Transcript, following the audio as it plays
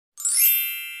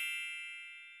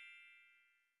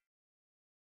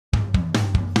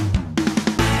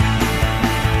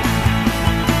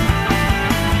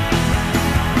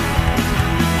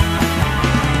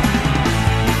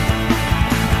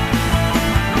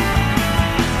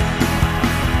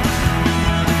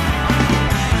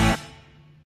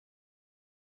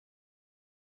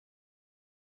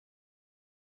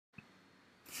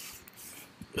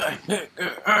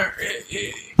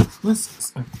What's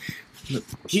this?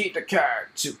 Keep the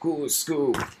cat to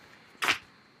school.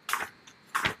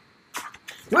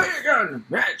 We're gonna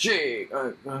magic.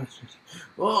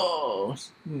 Oh,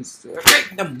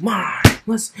 make the mind.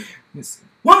 What's this?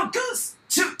 1 goose,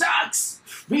 2 ducks,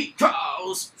 3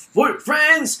 crows, 4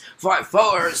 friends, 5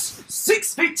 flowers,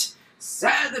 6 feet,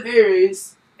 7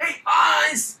 berries, 8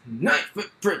 eyes, 9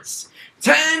 footprints,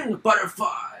 10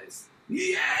 butterflies.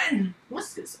 Yeah.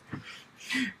 What's this?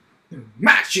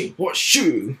 Matching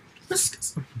horseshoe. What's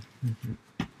this?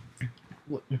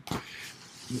 What?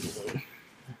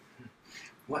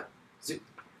 What?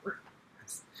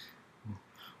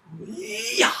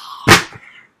 Yeah.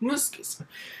 What's this?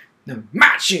 The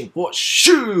matching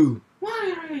horseshoe.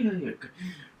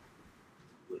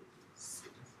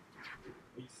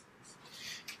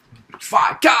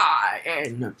 Five guy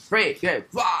and a break and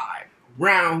fly.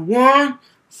 Round 1,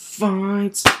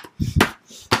 fight.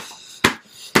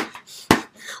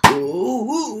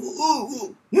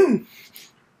 Ooh.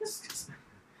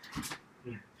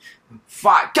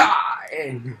 Five guy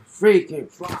and freaking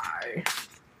fly.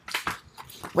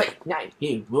 Wait, night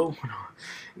he will.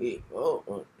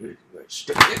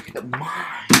 Stick in the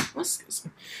mind. What's this?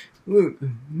 Look,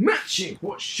 matching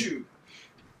horseshoe.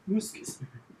 What's this?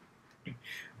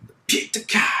 Pick the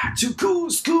cat to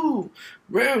school.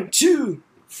 Round 2,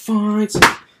 fight.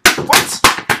 What?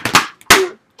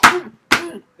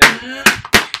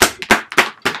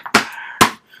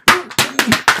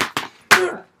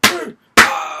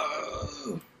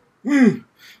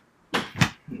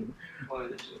 Thôi,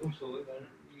 nó xuống suối nó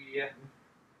đi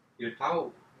vừa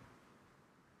thâu.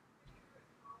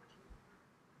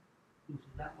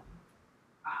 That's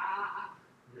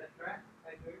right. I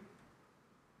agree.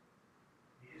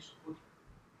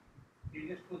 You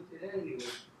just put it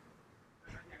anyway.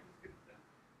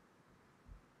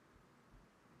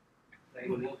 They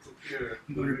will procure.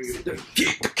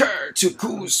 Keep the cat to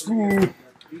school.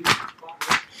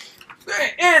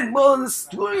 The animals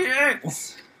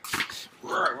twins.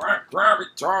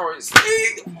 Rabbit toys.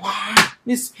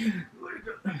 This.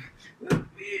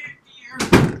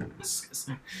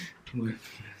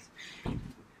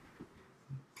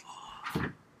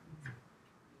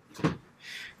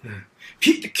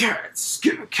 Keep the cats,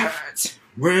 skip the cats.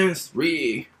 Round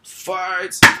 3,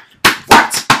 fight.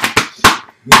 What?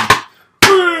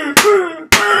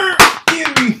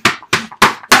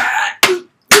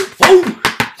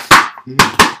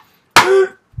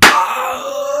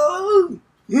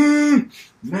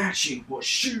 Matching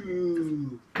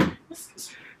horseshoe.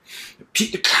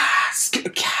 Keep the cat, skip the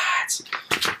cat.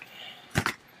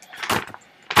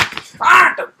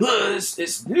 The bus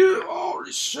is new. All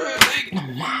the shit.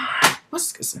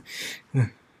 What's this?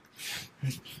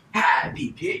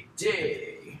 Happy Pig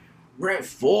Day. Round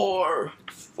 4,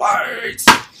 fight.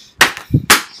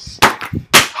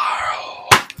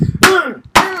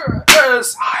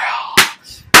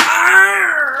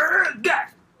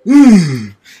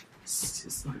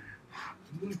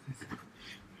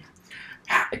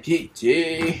 Happy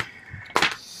Day.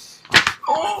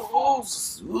 Oh,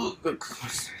 so good.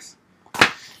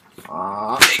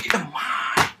 Make it a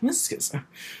mine. What's this?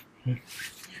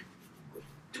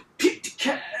 Pick the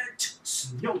cat.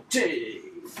 Snow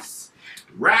days.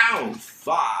 Round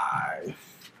 5.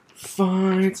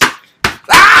 Fight.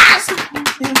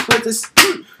 But this.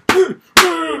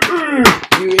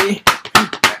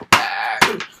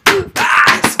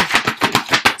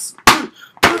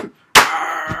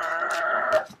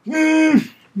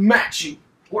 Matching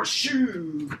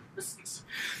horseshoe.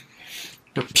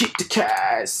 Pick the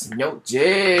cats, no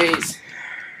days.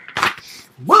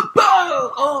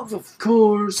 Whoop-oh! Of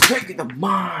course, taking the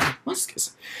mind. What's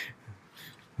this?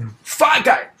 5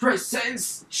 guy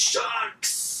presents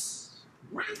sharks.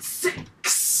 Round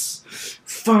 6.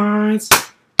 Fight.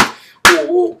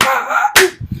 Oh,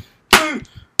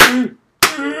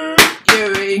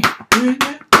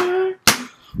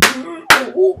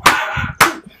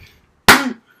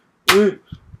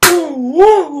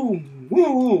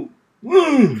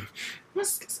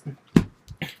 what's this?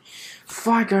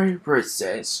 5 guy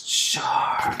presents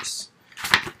sharks.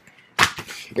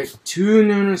 A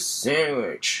tuna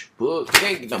sandwich. But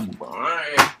take the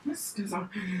mind. What's this?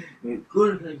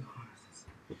 Good.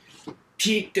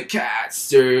 Pick the cat,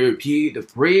 sir. Pick the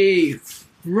brave.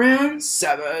 Round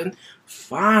 7.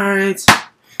 Fight.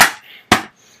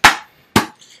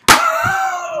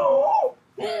 Oh!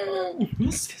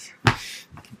 What's this?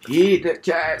 Pick the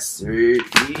cat, sir.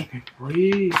 Pick the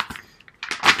brave.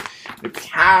 The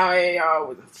carry out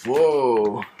with the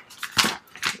fool.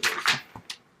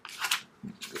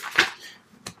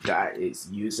 That is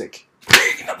music.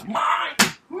 Breaking the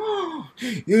mind.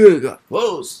 You got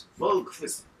close.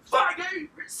 Focus. Fire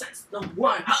resets the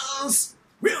White House.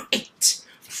 Real 8.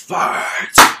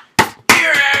 Fight.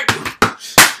 Here.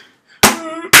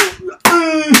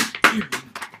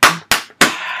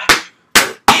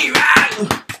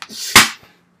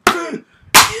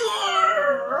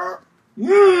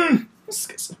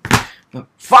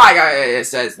 Fire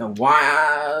says the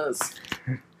White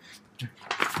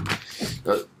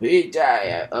the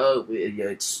pizza over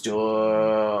your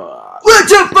store. What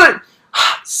the fuck?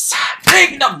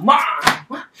 Take the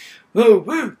mine.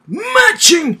 Oh,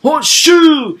 matching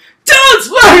horseshoe. Don't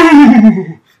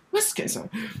slow. Let's get some.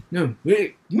 No,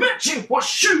 wait. Matching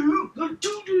horseshoe.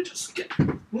 Do just get.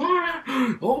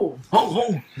 Oh.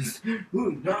 Oh,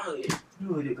 no.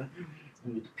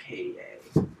 Need to pay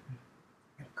a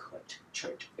cut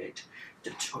church it. The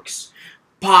talks.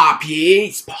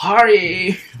 Poppies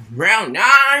party round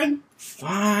 9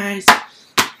 5.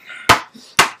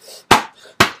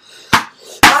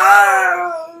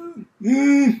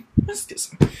 Let's get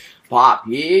some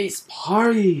Poppies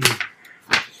party.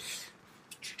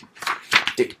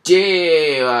 The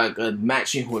day like a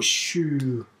matching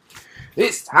horseshoe.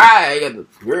 This time I got the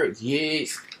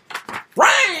birdies.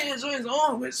 Friends is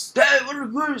always stay with the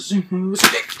person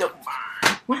stick to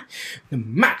mine. The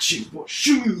matching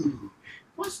horseshoe.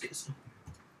 What's this?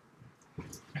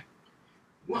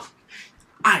 What?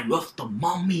 I love the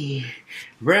mommy.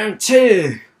 Round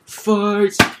 10.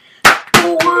 Fight.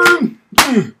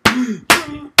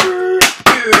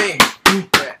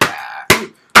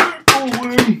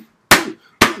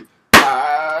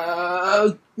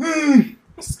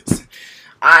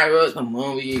 I love the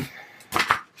movie.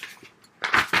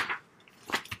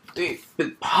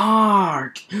 The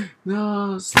park.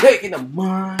 No, stick in the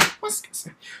mud. What's this?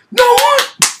 No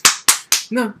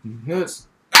one. No,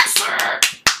 sir.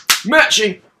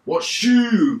 Matching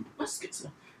horseshoe. What's this?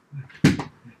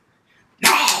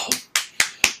 No.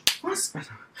 What's this?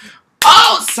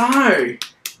 Oh, sorry.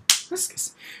 What's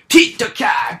this? Pete the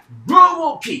cat.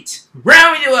 Robo Pete.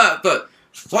 Round you up, but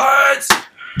fight.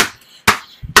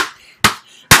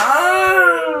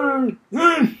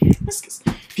 What's this?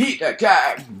 Pete the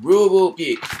cat. Robo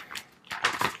Pete.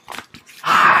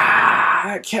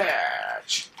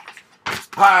 Catch.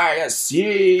 I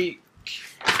see.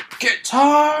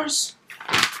 Guitars.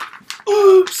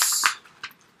 Oops.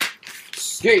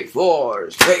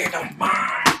 Skateboards. Taking the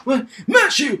mine.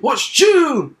 Matchy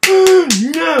horseshoe.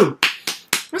 No.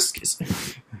 Let's get some.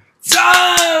 So.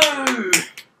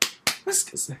 Let's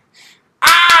get some.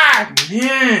 Ah,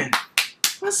 man.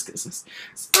 Let's get some.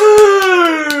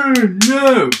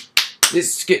 No.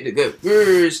 This is getting to go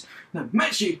first. The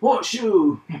matching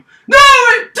horseshoe. No,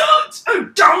 it don't.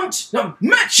 It don't. The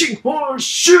matching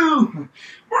horseshoe.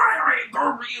 Why are you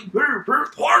going to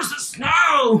towards the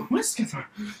snow? Let's get some.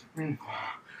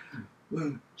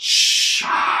 Shh.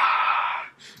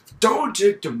 Don't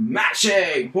take the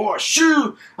matching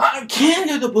horseshoe. I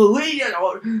can't believe it.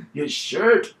 Or your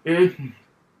shirt.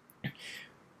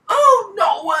 Oh,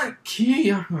 no one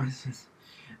cares.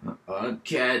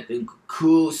 Okay, the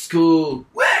cool school.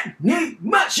 We need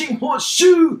matching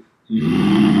horseshoe.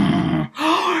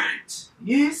 Heart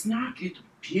is not going to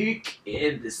peek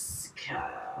in the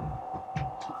sky.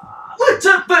 What's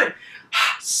up, but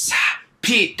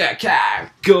Pete the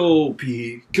cat, go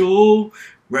Pete, go.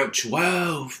 Round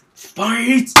 12,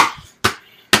 fight.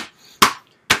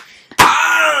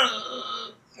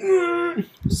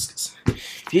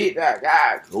 Pete the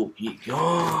cat, go Pete,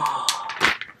 go.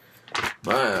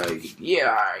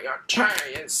 Yeah, your turn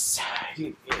is. I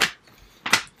need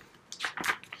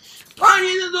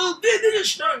to go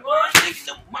finish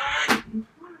the mine.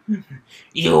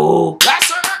 You,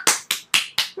 that's it.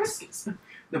 Let's get some.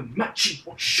 The matching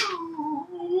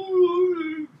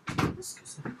horseshoe. Let's get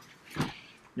some.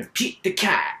 The Pete the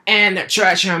cat and the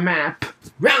treasure map.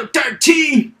 Round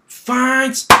 13.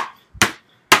 Fight.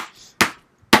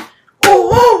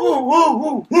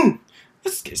 Oh.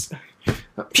 Let's get some.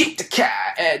 Pete the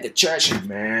cat and the treasure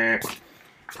map.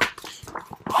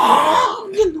 Oh,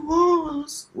 look at the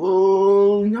walls.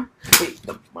 Whoa, no. Wait,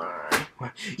 the mine.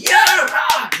 Yeah,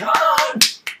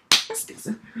 let's get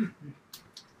some.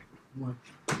 One.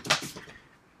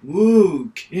 Whoa,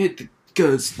 kid,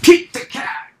 goes Pete the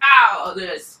cat out of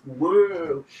this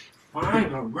world.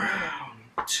 Flying around.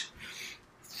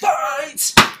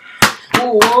 Fight.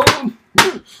 Whoa.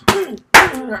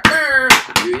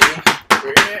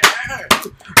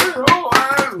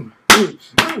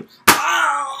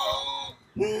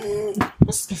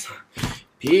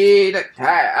 Pete the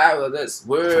cat out of this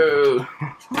world.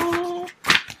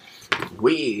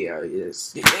 we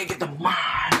is get the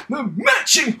mind, the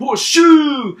matching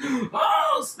horseshoe.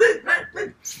 Oh,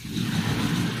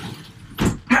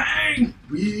 hey,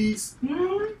 please.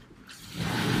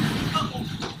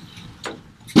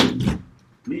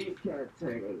 We can't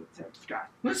take the text, guys.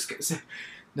 Let's get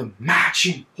the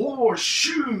matching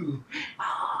horseshoe.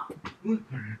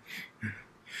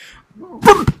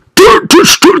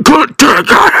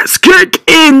 Let's kick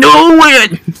in the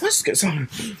win. Let's get some.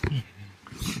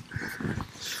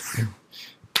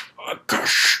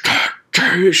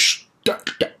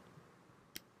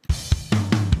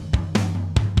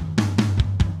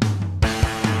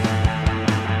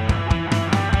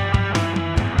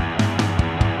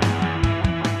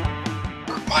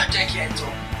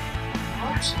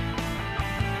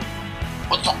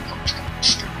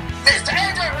 Mr.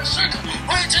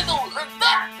 Andrew,